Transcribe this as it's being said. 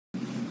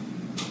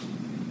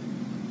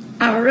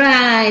All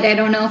right, I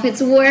don't know if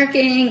it's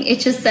working. It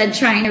just said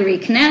trying to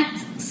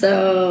reconnect.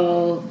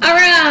 So, all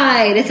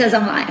right, it says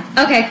I'm live.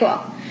 Okay,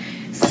 cool.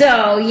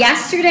 So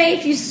yesterday,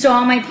 if you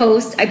saw my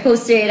post, I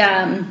posted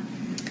a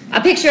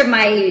picture of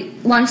my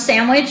lunch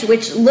sandwich,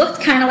 which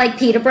looked kind of like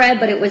pita bread,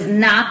 but it was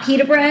not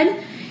pita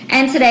bread.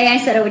 And today I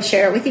said I would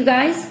share it with you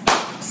guys.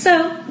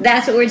 So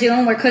that's what we're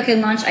doing. We're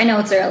cooking lunch. I know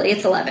it's early.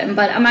 It's 11,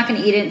 but I'm not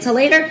going to eat it until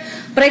later.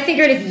 But I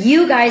figured if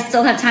you guys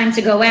still have time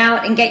to go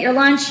out and get your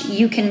lunch,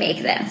 you can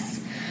make this.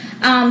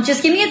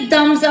 Just give me a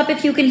thumbs up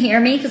if you can hear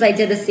me, because I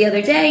did this the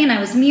other day and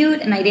I was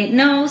mute and I didn't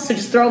know. So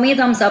just throw me a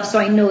thumbs up so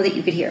I know that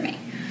you could hear me.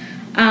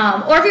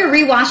 Or if you're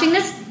rewatching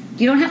this,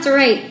 you don't have to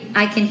write,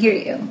 I can hear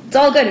you. It's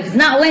all good. If it's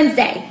not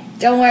Wednesday,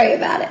 don't worry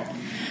about it.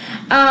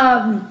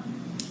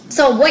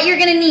 So what you're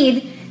going to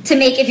need to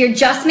make, if you're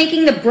just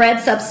making the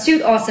bread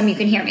substitute, awesome, you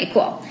can hear me,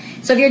 cool.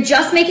 So if you're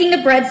just making the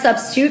bread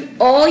substitute,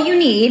 all you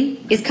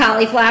need is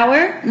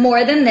cauliflower,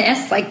 more than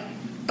this, like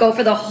go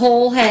for the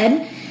whole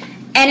head,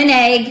 and an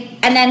egg,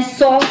 and then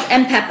salt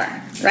and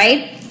pepper,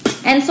 right?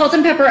 And salt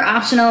and pepper are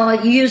optional.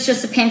 You use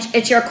just a pinch,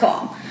 it's your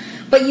call.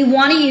 But you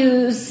want to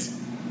use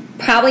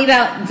probably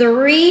about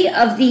 3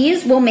 of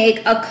these will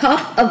make a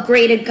cup of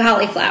grated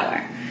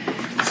cauliflower.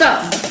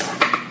 So,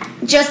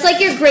 just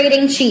like you're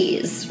grating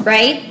cheese,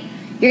 right?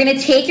 You're going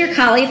to take your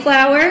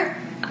cauliflower,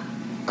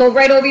 go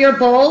right over your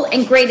bowl,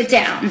 and grate it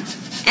down.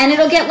 And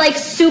it'll get like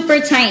super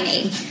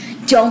tiny.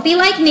 Don't be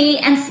like me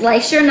and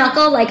slice your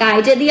knuckle like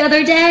I did the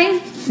other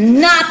day.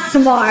 Not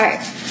smart.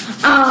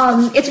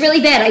 It's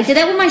really bad. I did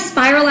that with my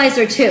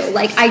spiralizer too.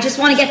 Like, I just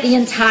want to get the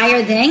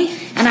entire thing,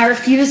 and I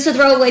refuse to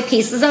throw away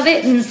pieces of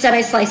it, and instead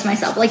I slice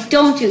myself. Like,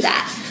 don't do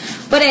that.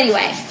 But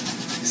anyway,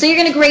 so you're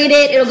going to grate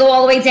it. It'll go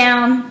all the way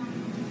down.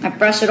 I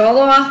brush it all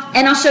off,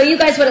 and I'll show you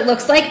guys what it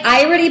looks like.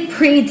 I already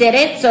pre-did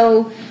it,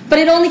 so, but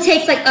it only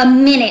takes like a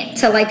minute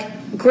to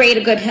like grate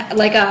a good,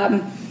 like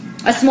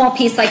a small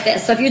piece like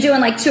this. So if you're doing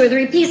like 2 or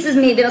 3 pieces,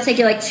 maybe it'll take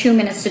you like 2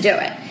 minutes to do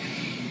it.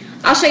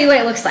 I'll show you what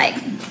it looks like.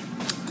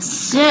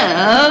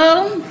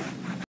 So,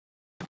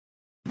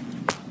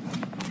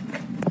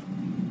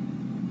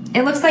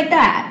 it looks like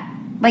that.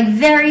 Like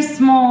very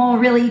small,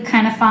 really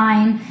kind of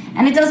fine.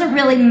 And it doesn't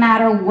really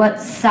matter what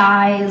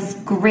size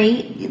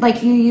grate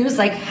like you use,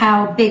 like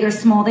how big or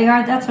small they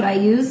are. That's what I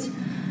used.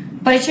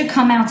 But it should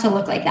come out to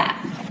look like that.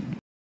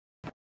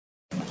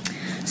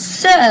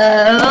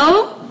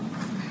 So,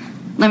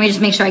 let me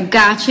just make sure I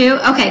got you.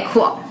 Okay,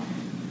 cool.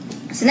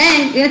 So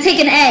then you're gonna take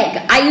an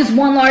egg. I use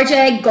 1 large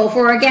egg, go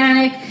for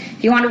organic.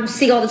 If you want to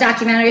see all the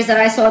documentaries that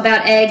I saw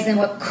about eggs and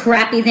what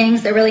crappy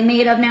things they're really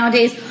made of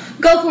nowadays,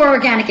 go for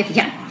organic if you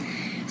can.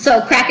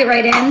 So crack it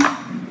right in.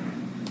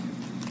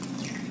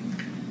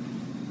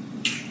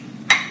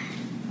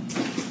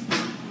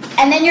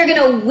 And then you're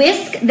going to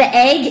whisk the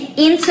egg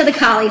into the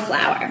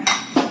cauliflower.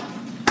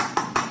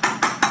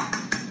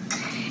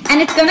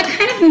 And it's going to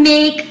kind of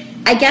make,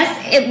 I guess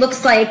it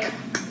looks like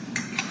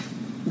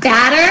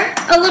batter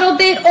a little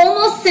bit,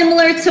 almost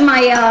similar to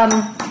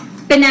my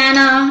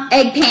banana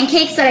egg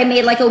pancakes that I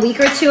made like a week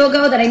or 2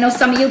 ago that I know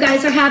some of you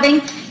guys are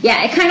having.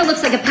 Yeah, it kind of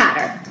looks like a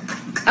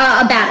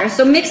batter.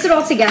 So mix it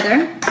all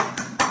together.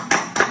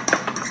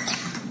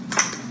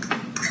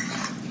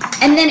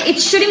 And then it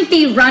shouldn't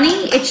be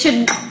runny. It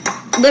should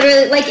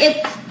literally, like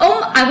it,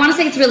 oh, I want to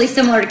say it's really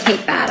similar to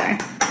cake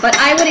batter. But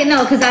I wouldn't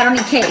know because I don't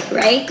eat cake,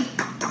 right?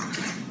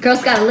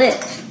 Girls gotta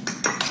live.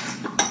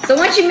 So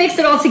once you mix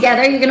it all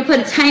together, you're going to put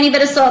a tiny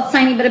bit of salt,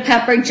 tiny bit of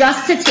pepper,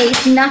 just to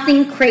taste,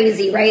 nothing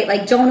crazy, right?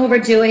 Like, don't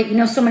overdo it. You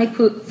know, so many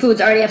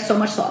foods already have so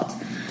much salt.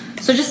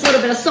 So just a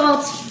little bit of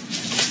salt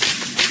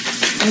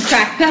and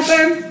cracked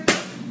pepper.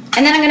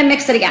 And then I'm going to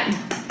mix it again.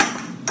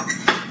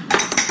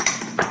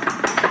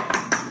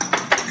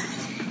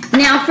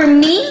 Now for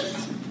me,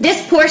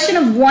 this portion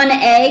of 1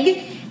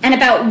 egg and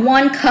about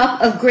 1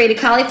 cup of grated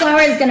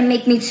cauliflower is going to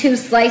make me 2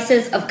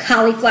 slices of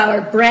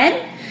cauliflower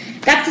bread.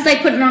 That's because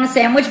I put it on a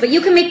sandwich, but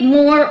you can make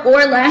more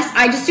or less.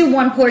 I just do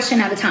 1 portion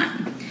at a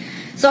time.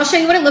 So I'll show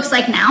you what it looks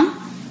like now.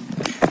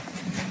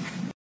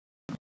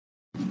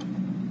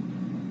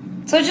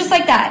 So just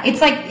like that.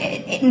 It's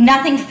like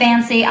nothing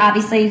fancy.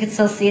 Obviously, you can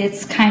still see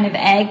it's kind of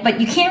egg,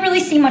 but you can't really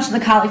see much of the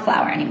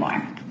cauliflower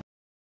anymore.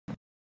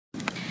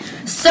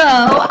 So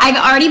I've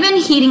already been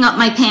heating up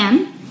my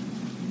pan.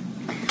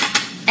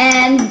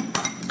 And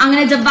I'm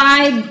going to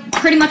divide,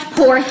 pretty much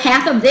pour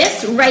half of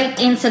this right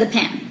into the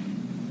pan.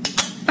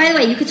 By the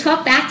way, you could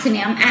talk back to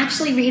me. I'm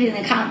actually reading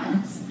the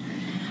comments.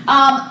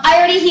 I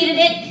already heated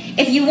it.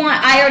 If you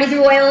want, I already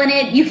threw oil in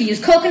it. You could use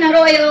coconut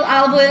oil,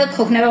 olive oil.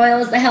 Coconut oil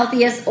is the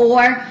healthiest.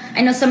 Or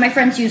I know some of my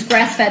friends use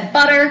grass-fed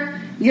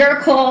butter. Your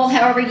call,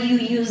 however you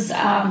use your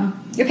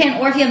pan.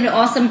 Or if you have an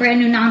awesome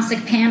brand new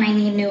nonstick pan, I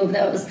need new of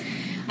those.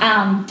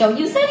 Don't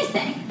use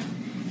anything.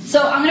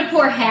 So I'm going to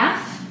pour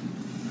half.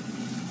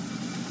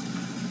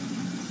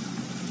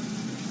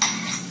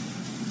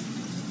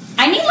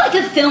 I need like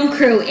a film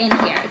crew in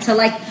here to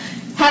like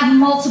have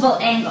multiple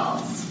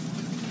angles.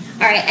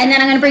 All right, and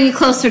then I'm gonna bring you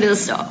closer to the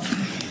stove.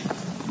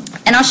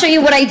 And I'll show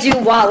you what I do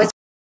while it's,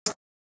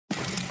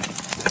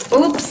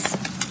 oops,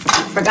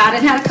 forgot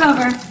it had a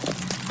cover.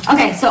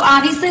 Okay, so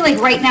obviously, like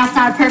right now it's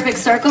not a perfect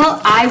circle.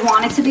 I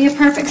want it to be a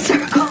perfect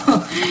circle.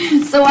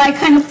 So I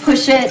kind of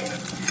push it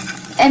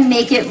and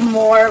make it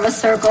more of a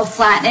circle,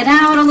 flatten it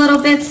out a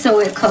little bit so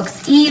it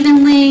cooks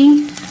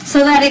evenly, so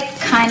that it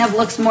kind of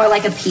looks more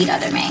like a pita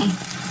to me.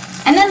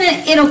 And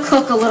then it'll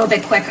cook a little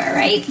bit quicker,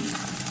 right?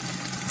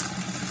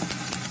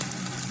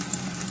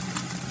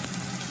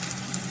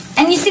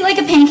 And you see like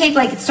a pancake,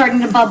 like it's starting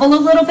to bubble a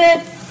little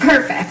bit?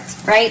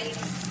 Perfect, right?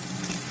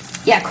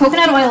 Yeah,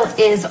 coconut oil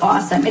is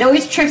awesome. It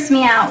always trips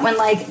me out when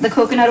like the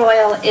coconut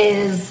oil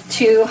is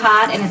too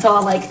hot and it's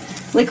all like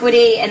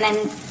liquidy and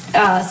then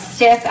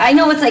stiff. I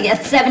know it's like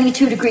at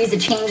 72 degrees it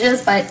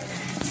changes, but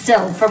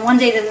still, from one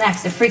day to the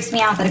next, it freaks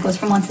me out that it goes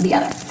from one to the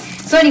other.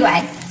 So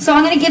anyway, so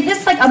I'm gonna give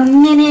this like a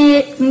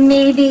minute,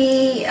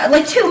 maybe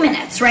like 2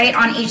 minutes, right,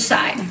 on each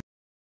side.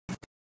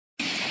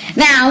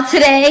 Now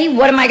today,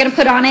 what am I gonna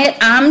put on it?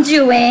 I'm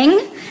doing,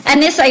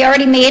 and this I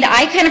already made,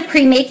 I kind of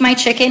pre-make my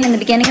chicken in the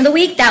beginning of the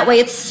week, that way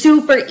it's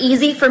super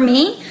easy for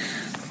me.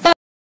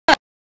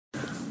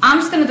 I'm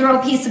just going to throw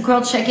a piece of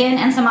grilled chicken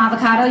and some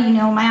avocado. You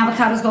know my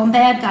avocado's going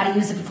bad. Got to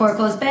use it before it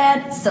goes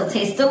bad. Still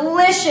tastes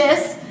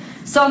delicious.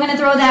 So I'm going to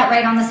throw that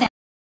right on the sandwich.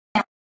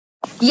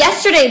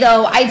 Yesterday,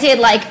 though, I did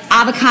like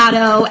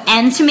avocado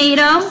and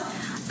tomato.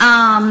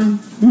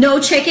 No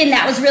chicken.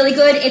 That was really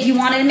good. If you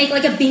wanted to make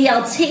like a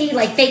BLT,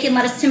 like bacon,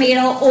 lettuce,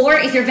 tomato, or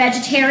if you're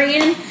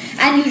vegetarian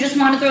and you just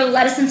want to throw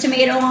lettuce and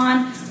tomato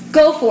on,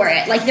 go for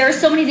it. Like there are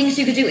so many things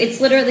you could do. It's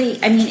literally,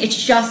 I mean, it's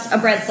just a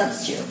bread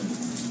substitute.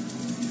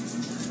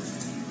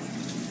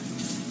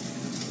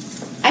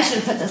 I should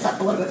have put this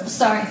up a little bit.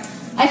 Sorry.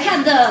 I've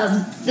had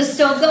the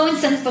stove going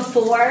since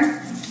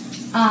before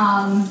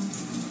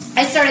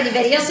I started the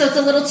video, so it's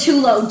a little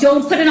too low.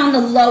 Don't put it on the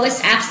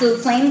lowest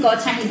absolute flame. Go a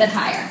tiny bit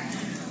higher,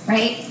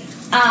 right?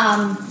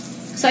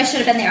 So I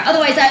should have been there.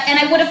 Otherwise,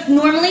 I would have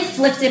normally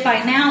flipped it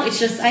by now. It's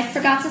just I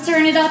forgot to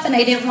turn it up, and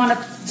I didn't want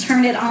to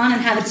turn it on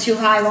and have it too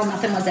high while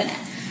nothing was in it.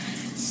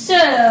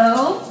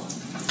 So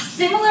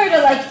similar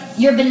to like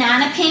your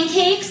banana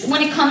pancakes,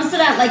 when it comes to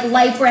that like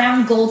light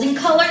brown golden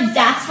color,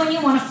 that's when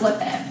you want to flip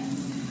it.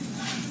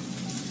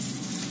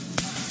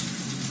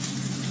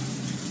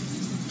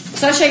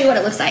 So I'll show you what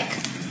it looks like.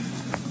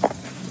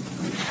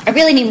 I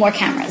really need more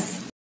cameras.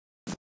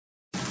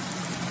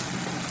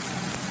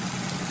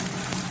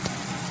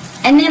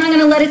 And then I'm going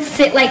to let it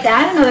sit like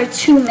that another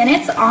 2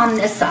 minutes on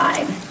this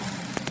side.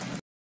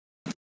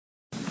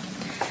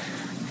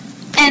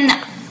 And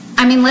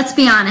I mean, let's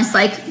be honest,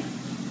 like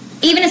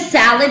even a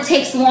salad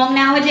takes long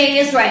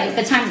nowadays, right?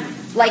 The time,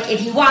 like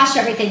if you wash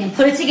everything and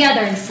put it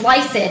together and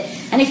slice it,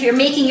 and if you're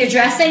making your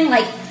dressing,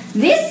 like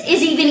this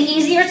is even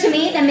easier to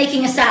me than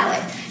making a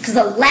salad. Because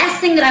the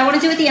last thing that I want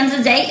to do at the end of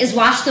the day is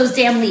wash those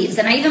damn leaves.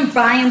 And I even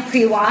buy them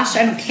pre-washed.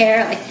 I don't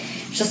care. Like,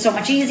 it's just so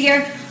much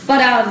easier.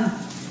 But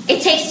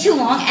it takes too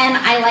long, and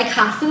I like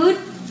hot food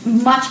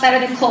much better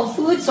than cold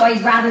food, so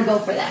I'd rather go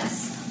for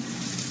this.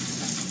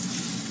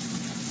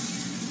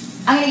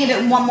 I'm going to give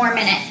it 1 more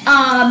minute.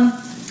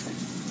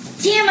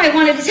 Damn, I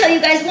wanted to tell you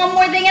guys one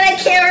more thing, and I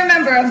can't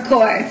remember, of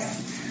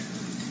course.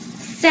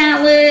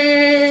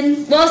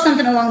 Salad, well,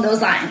 something along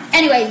those lines.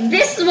 Anyway,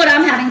 this is what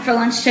I'm having for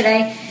lunch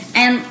today,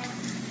 and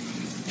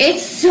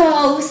it's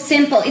so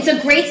simple. It's a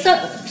great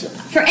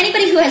for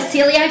anybody who has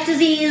celiac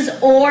disease,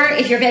 or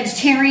if you're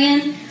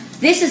vegetarian.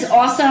 This is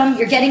awesome.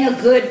 You're getting a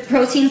good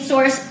protein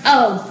source.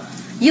 Oh,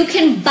 you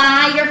can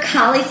buy your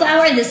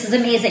cauliflower, and this is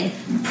amazing,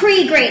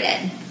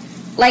 pre-grated,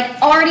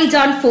 like already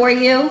done for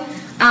you.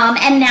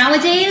 And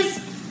nowadays,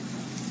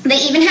 they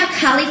even have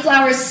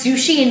cauliflower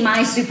sushi in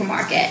my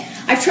supermarket.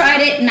 I've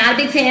tried it, not a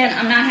big fan.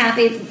 I'm not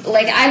happy.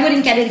 Like, I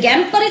wouldn't get it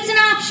again, but it's an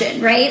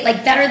option, right?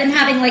 Like, better than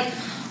having like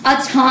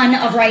a ton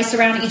of rice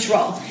around each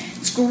roll.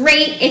 It's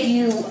great if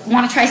you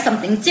want to try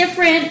something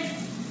different.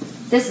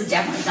 This is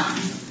definitely done.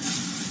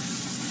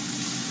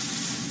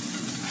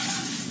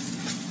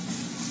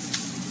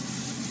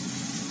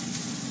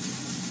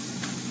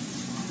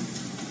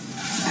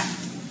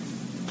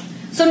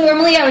 So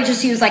normally I would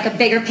just use like a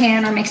bigger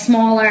pan or make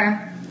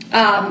smaller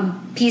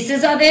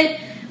pieces of it.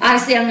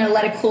 Obviously I'm going to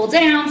let it cool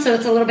down so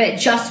it's a little bit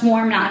just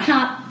warm, not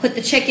hot. Put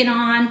the chicken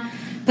on,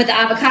 put the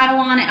avocado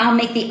on, and I'll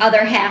make the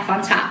other half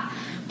on top.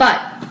 But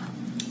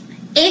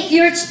if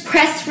you're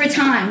pressed for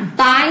time,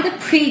 buy the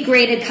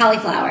pre-grated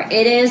cauliflower.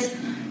 It is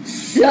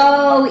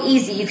so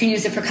easy. You can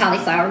use it for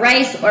cauliflower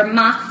rice or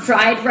mock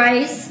fried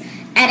rice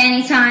at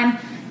any time.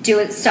 Do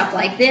it stuff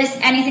like this,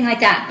 anything like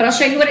that. But I'll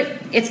show you what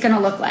it's going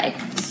to look like.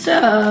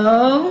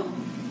 So,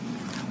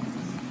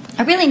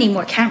 I really need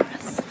more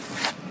cameras.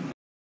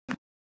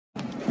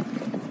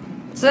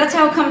 So that's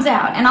how it comes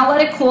out. And I'll let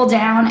it cool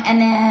down,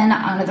 and then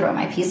I'm going to throw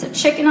my piece of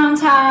chicken on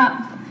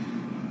top.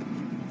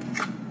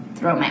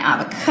 Throw my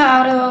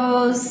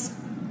avocados.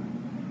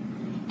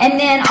 And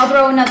then I'll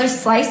throw another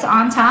slice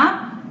on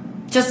top,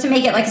 just to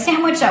make it like a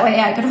sandwich. That way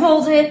I could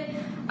hold it.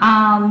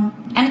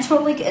 And it's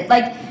totally good.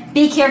 Like,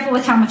 be careful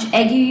with how much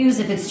egg you use.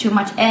 If it's too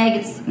much egg,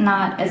 it's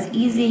not as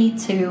easy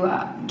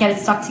to get it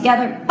stuck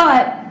together.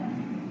 But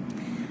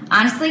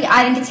honestly,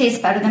 I think it tastes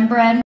better than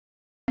bread.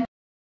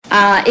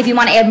 If you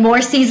want to add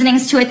more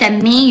seasonings to it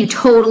than me, you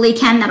totally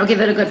can. That'll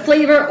give it a good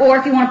flavor. Or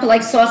if you want to put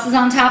like sauces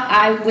on top,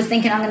 I was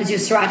thinking I'm going to do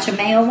sriracha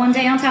mayo one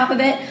day on top of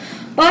it.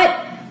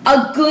 But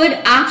a good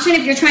option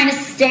if you're trying to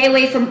stay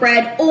away from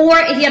bread, or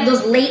if you have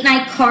those late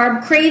night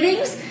carb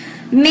cravings,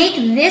 make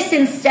this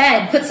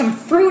instead. Put some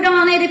fruit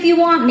on it if you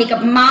want. Make a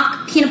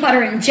mock peanut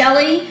butter and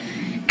jelly,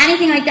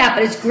 anything like that.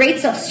 But it's a great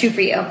substitute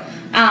for you.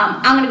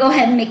 I'm going to go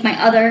ahead and make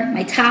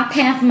my top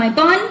half of my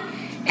bun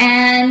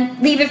and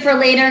leave it for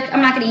later.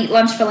 I'm not going to eat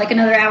lunch for like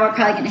another hour.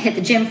 Probably going to hit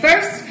the gym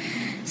first.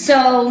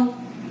 So,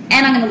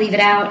 and I'm going to leave it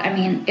out. I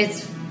mean,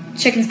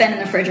 chicken's been in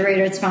the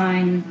refrigerator. It's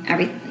fine.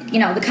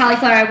 The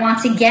cauliflower I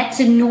want to get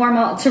to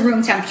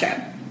room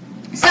temperature.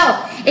 So,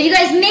 if you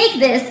guys make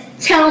this,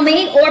 tell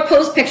me or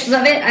post pictures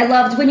of it. I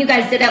loved when you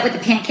guys did that with the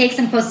pancakes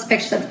and posted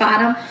pictures at the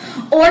bottom.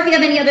 Or if you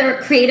have any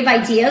other creative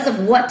ideas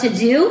of what to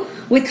do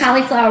with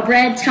cauliflower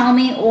bread, tell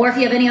me. Or if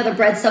you have any other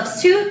bread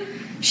substitute,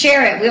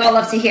 share it. We all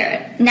love to hear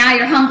it. Now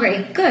you're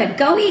hungry. Good.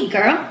 Go eat,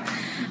 girl.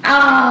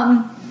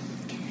 And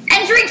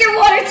drink your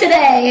water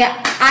today.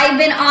 I've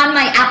been on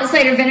my apple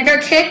cider vinegar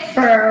kick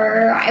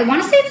for, I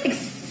want to say it's like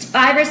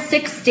 5 or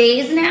 6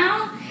 days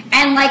now.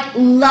 And like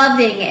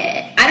loving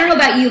it. I don't know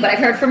about you, but I've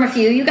heard from a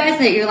few of you guys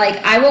that you're like,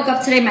 I woke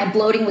up today, my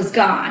bloating was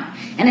gone.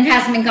 And it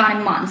hasn't been gone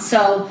in months.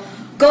 So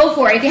go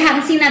for it. If you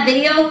haven't seen that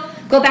video,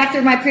 go back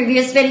through my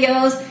previous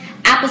videos.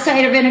 Apple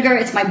cider vinegar,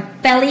 it's my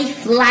belly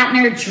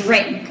flattener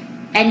drink.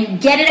 And you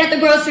get it at the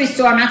grocery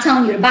store. I'm not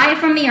telling you to buy it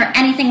from me or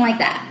anything like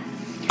that.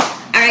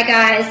 All right,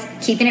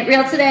 guys. Keeping it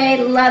real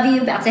today. Love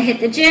you. About to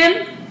hit the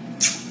gym.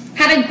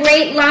 Have a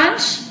great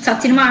lunch. Talk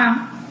to you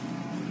tomorrow.